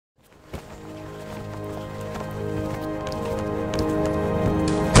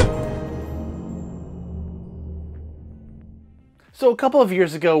So a couple of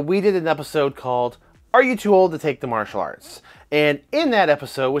years ago, we did an episode called Are You Too Old to Take the Martial Arts? And in that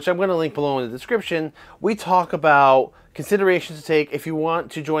episode, which I'm going to link below in the description, we talk about considerations to take if you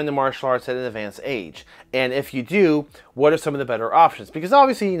want to join the martial arts at an advanced age. And if you do, what are some of the better options? Because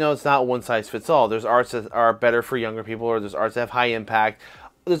obviously, you know, it's not one size fits all. There's arts that are better for younger people, or there's arts that have high impact.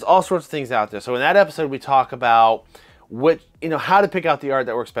 There's all sorts of things out there. So in that episode, we talk about how to pick out the art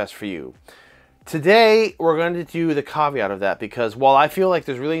that works best for you. Today, we're going to do the caveat of that, because while I feel like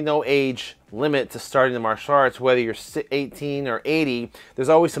there's really no age limit to starting the martial arts, whether you're 18 or 80, there's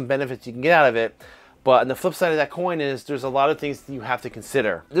always some benefits you can get out of it. But on the flip side of that coin is there's a lot of things that you have to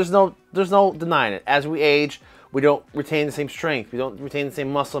consider. There's no denying it. As we age, we don't retain the same strength. We don't retain the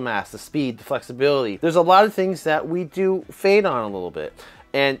same muscle mass, the speed, the flexibility. There's a lot of things that we do fade on a little bit.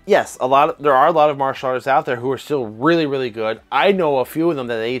 And yes, there are a lot of martial artists out there who are still really, really good. I know a few of them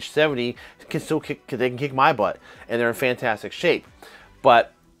that at age 70 can still kick my butt, and they're in fantastic shape.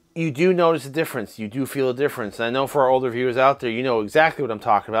 But you do notice a difference. You do feel a difference. And I know for our older viewers out there, you know exactly what I'm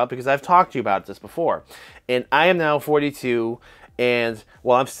talking about, because I've talked to you about this before. And I am now 42, and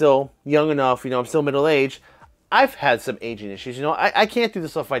while I'm still young enough, I'm still middle-aged, I've had some aging issues. I can't do the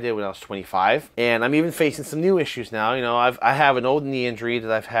stuff I did when I was 25, and I'm even facing some new issues now. I have an old knee injury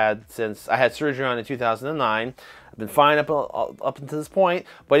that I've had since I had surgery on in 2009. I've been fine up until this point,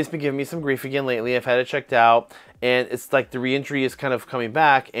 but it's been giving me some grief again lately. I've had it checked out, and it's like the re-injury is kind of coming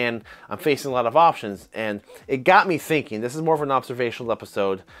back, and I'm facing a lot of options. And it got me thinking. This is more of an observational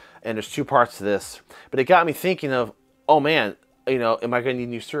episode, and there's two parts to this. But it got me thinking of, oh man, am I going to need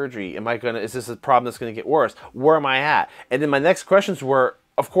new surgery? Is this a problem that's going to get worse? Where am I at? And then my next questions were,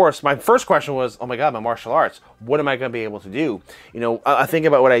 of course, my first question was, oh my God, my martial arts, what am I going to be able to do? I think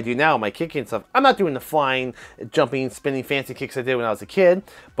about what I do now, my kicking and stuff. I'm not doing the flying, jumping, spinning fancy kicks I did when I was a kid,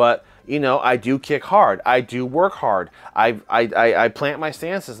 but I do kick hard. I do work hard. I plant my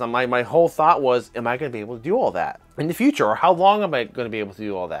stances. And my whole thought was, am I going to be able to do all that in the future? Or how long am I going to be able to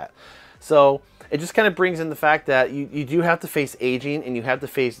do all that? So it just kind of brings in the fact that you do have to face aging, and you have to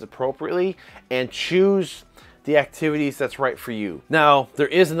face it appropriately and choose the activities that's right for you. Now, there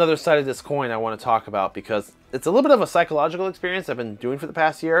is another side of this coin I want to talk about, because it's a little bit of a psychological experience I've been doing for the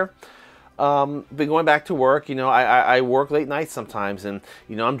past year. Been going back to work. I work late nights sometimes, and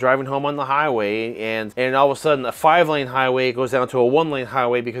I'm driving home on the highway, and all of a sudden a 5-lane highway goes down to a 1-lane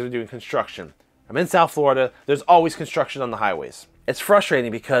highway because we're doing construction. I'm in South Florida. There's always construction on the highways. It's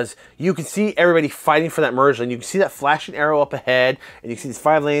frustrating because you can see everybody fighting for that merge lane. You can see that flashing arrow up ahead, and you can see these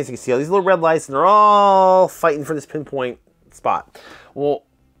 5 lanes. You can see all these little red lights, and they're all fighting for this pinpoint spot. Well,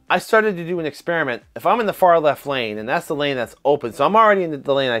 I started to do an experiment. If I'm in the far left lane, and that's the lane that's open, so I'm already in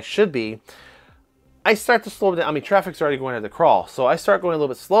the lane I should be, I start to slow down. I mean, traffic's already going at the crawl, so I start going a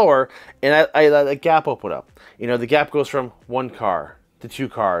little bit slower, and I let the gap open up. The gap goes from 1 car to 2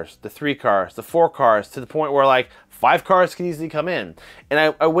 cars, to 3 cars, to 4 cars, to the point where like 5 cars can easily come in.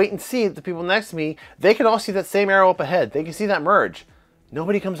 And I wait and see the people next to me, they can all see that same arrow up ahead. They can see that merge.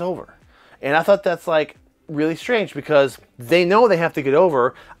 Nobody comes over. And I thought that's like really strange, because they know they have to get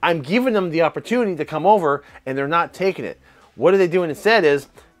over. I'm giving them the opportunity to come over, and they're not taking it. What are they doing instead is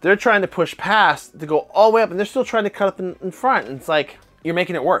they're trying to push past to go all the way up, and they're still trying to cut up in front. And it's like, you're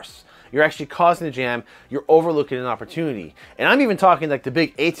making it worse. You're actually causing a jam. You're overlooking an opportunity. And I'm even talking like the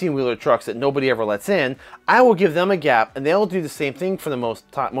big 18-wheeler trucks that nobody ever lets in. I will give them a gap, and they'll do the same thing for the most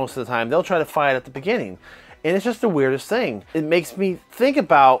of the time. They'll try to fight at the beginning. And it's just the weirdest thing. It makes me think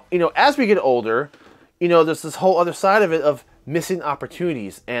about, as we get older, there's this whole other side of it of missing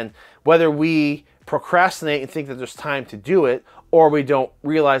opportunities. And whether we procrastinate and think that there's time to do it, or we don't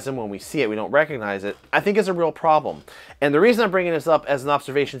realize them when we see it, we don't recognize it, I think is a real problem. And the reason I'm bringing this up as an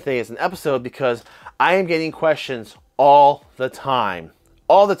observation today as an episode, because I am getting questions all the time,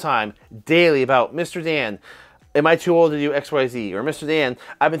 daily, about, Mr. Dan, am I too old to do XYZ? Or Mr. Dan,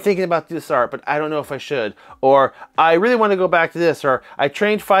 I've been thinking about this art, but I don't know if I should. Or I really want to go back to this. Or I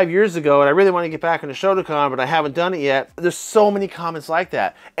trained 5 years ago, and I really want to get back into Shotokan, but I haven't done it yet. There's so many comments like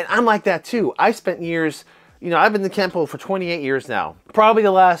that. And I'm like that too. I spent years, I've been in Kempo for 28 years now. Probably the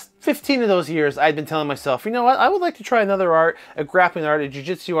last 15 of those years, I'd been telling myself, you know what, I would like to try another art, a grappling art, a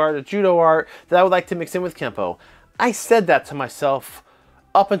jiu-jitsu art, a judo art, that I would like to mix in with Kempo. I said that to myself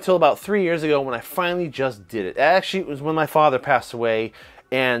up until about 3 years ago, when I finally just did it. Actually, it was when my father passed away,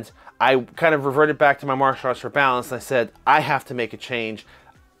 and I kind of reverted back to my martial arts for balance, and I said, I have to make a change.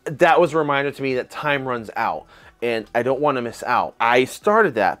 That was a reminder to me that time runs out, and I don't want to miss out. I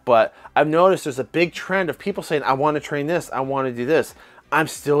started that, but I've noticed there's a big trend of people saying, I want to train this, I want to do this. I'm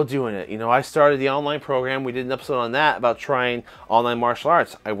still doing it. I started the online program. We did an episode on that about trying online martial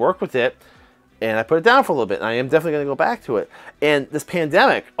arts. I worked with it. And I put it down for a little bit, and I am definitely going to go back to it. And this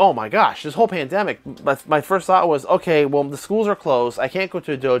pandemic, oh my gosh, this whole pandemic, my first thought was, okay, well, the schools are closed. I can't go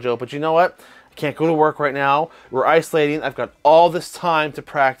to a dojo, but you know what? I can't go to work right now. We're isolating. I've got all this time to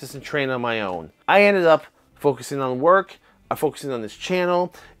practice and train on my own. I ended up focusing on work. I'm focusing on this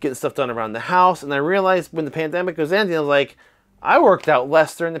channel, getting stuff done around the house. And I realized when the pandemic was ending, I was like, I worked out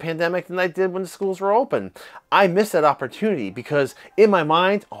less during the pandemic than I did when the schools were open. I missed that opportunity because in my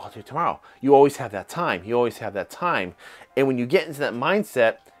mind, oh, I'll do it tomorrow. You always have that time. You always have that time. And when you get into that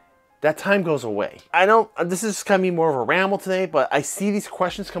mindset, that time goes away. This is going to be more of a ramble today, but I see these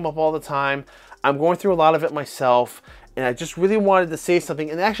questions come up all the time. I'm going through a lot of it myself, and I just really wanted to say something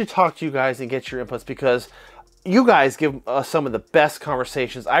and actually talk to you guys and get your inputs because you guys give us some of the best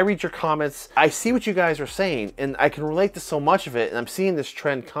conversations. I read your comments. I see what you guys are saying, and I can relate to so much of it. And I'm seeing this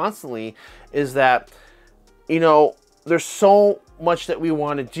trend constantly is that, you know, there's so much that we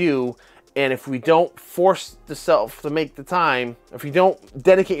want to do. And if we don't force the self to make the time, if you don't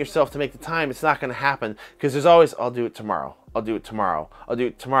dedicate yourself to make the time, it's not going to happen because there's always, I'll do it tomorrow. I'll do it tomorrow. I'll do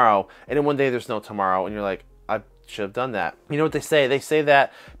it tomorrow. And then one day there's no tomorrow. And you're like, I should have done that. You know what they say? They say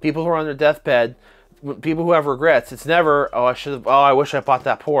that people who are on their deathbed, people who have regrets, it's never, oh, I wish I bought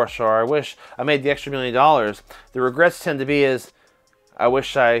that Porsche, or I wish I made the extra $1 million. The regrets tend to be is, I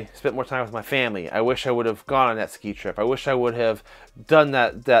wish I spent more time with my family. I wish I would have gone on that ski trip. I wish I would have done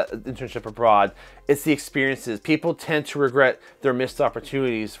that internship abroad. It's the experiences. People tend to regret their missed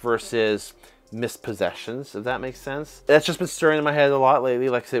opportunities versus missed possessions, if that makes sense. That's just been stirring in my head a lot lately.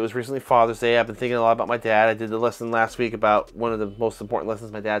 Like I said, it was recently Father's Day. I've been thinking a lot about my dad. I did the lesson last week about one of the most important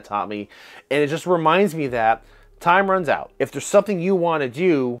lessons my dad taught me. And it just reminds me that time runs out. If there's something you want to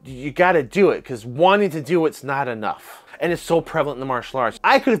do, you got to do it because wanting to do it's not enough. And it's so prevalent in the martial arts.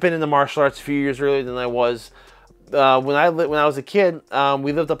 I could have been in the martial arts a few years earlier than I was. When I was a kid,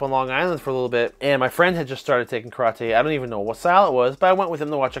 we lived up on Long Island for a little bit, and my friend had just started taking karate. I don't even know what style it was, but I went with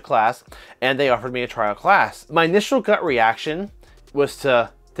him to watch a class, and they offered me a trial class. My initial gut reaction was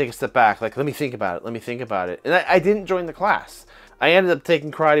to take a step back, like, let me think about it, let me think about it. And I didn't join the class. I ended up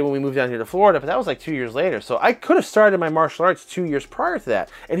taking karate when we moved down here to Florida, but that was like 2 years later. So I could have started my martial arts 2 years prior to that.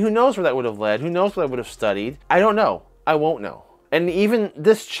 And who knows where that would have led? Who knows what I would have studied? I don't know. I won't know. And even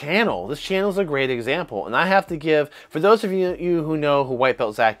this channel is a great example. And I have to give, for those of you who know who White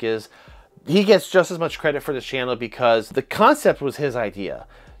Belt Zach is, he gets just as much credit for this channel because the concept was his idea.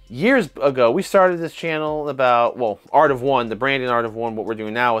 Years ago, we started this channel about, well, Art of One, the branding Art of One, what we're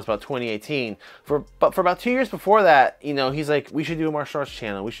doing now is about 2018. But for about 2 years before that, you know, he's like, we should do a martial arts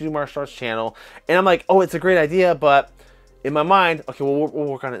channel. We should do a martial arts channel. And I'm like, oh, it's a great idea, but in my mind, okay, well, we'll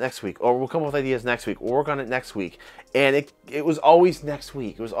work on it next week, or we'll come up with ideas next week. We'll work on it next week. And it was always next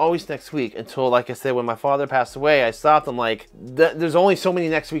week. It was always next week until, like I said, when my father passed away, I stopped. I'm like, there's only so many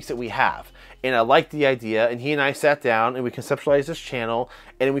next weeks that we have. And I liked the idea, and he and I sat down, and we conceptualized this channel,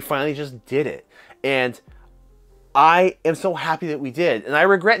 and we finally just did it. And I am so happy that we did. And I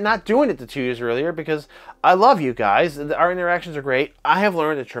regret not doing it the 2 years earlier because I love you guys. Our interactions are great. I have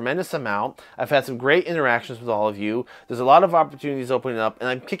learned a tremendous amount. I've had some great interactions with all of you. There's a lot of opportunities opening up, and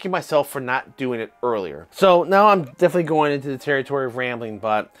I'm kicking myself for not doing it earlier. So now I'm definitely going into the territory of rambling,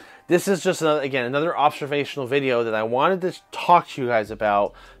 but this is just, another observational video that I wanted to talk to you guys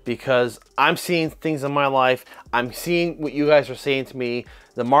about because I'm seeing things in my life. I'm seeing what you guys are saying to me.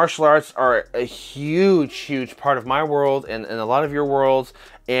 The martial arts are a huge, huge part of my world and a lot of your worlds.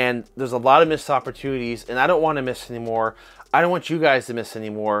 And there's a lot of missed opportunities, and I don't want to miss anymore. I don't want you guys to miss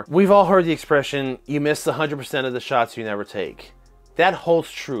anymore. We've all heard the expression, you miss 100% of the shots you never take. That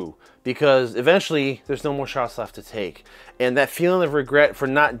holds true because eventually there's no more shots left to take. And that feeling of regret for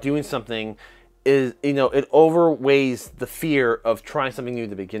not doing something is, you know, it overweighs the fear of trying something new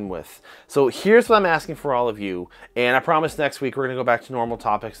to begin with. So here's what I'm asking for all of you. And I promise next week we're going to go back to normal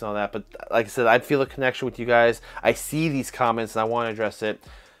topics and all that. But like I said, I feel a connection with you guys. I see these comments and I want to address it.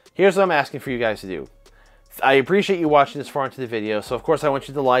 Here's what I'm asking for you guys to do. I appreciate you watching this far into the video, so of course I want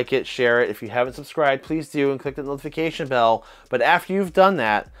you to like it, share it. If you haven't subscribed, please do, and click the notification bell. But after you've done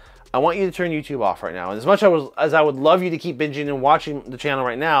that, I want you to turn YouTube off right now. And as much as I would love you to keep binging and watching the channel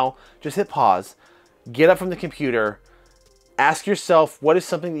right now, just hit pause, get up from the computer, ask yourself what is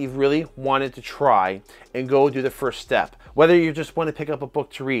something that you've really wanted to try, and go do the first step. Whether you just want to pick up a book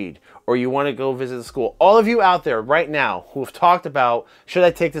to read, or you want to go visit the school. All of you out there right now who have talked about, should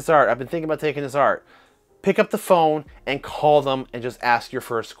I take this art? I've been thinking about taking this art. Pick up the phone and call them and just ask your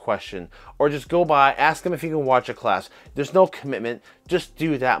first question. Or just go by, ask them if you can watch a class. There's no commitment, just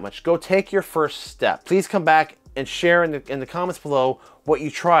do that much. Go take your first step. Please come back and share in the comments below what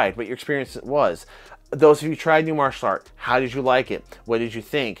you tried, what your experience was. those of you who tried new martial art, how did you like it? What did you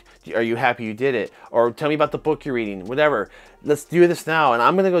think? Are you happy you did it? Or tell me about the book you're reading, whatever. Let's do this now. And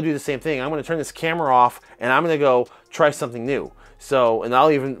I'm gonna go do the same thing. I'm gonna turn this camera off and I'm gonna go try something new. So, and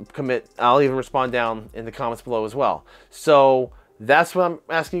I'll even respond down in the comments below as well. So that's what I'm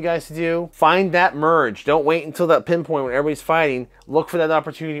asking you guys to do. Find that merge. Don't wait until that pinpoint when everybody's fighting. Look for that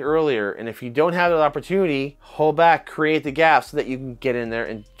opportunity earlier. And if you don't have that opportunity, hold back, create the gap so that you can get in there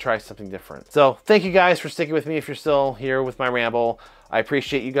and try something different. So thank you guys for sticking with me if you're still here with my ramble. I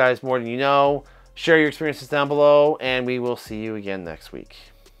appreciate you guys more than you know. Share your experiences down below, and we will see you again next week.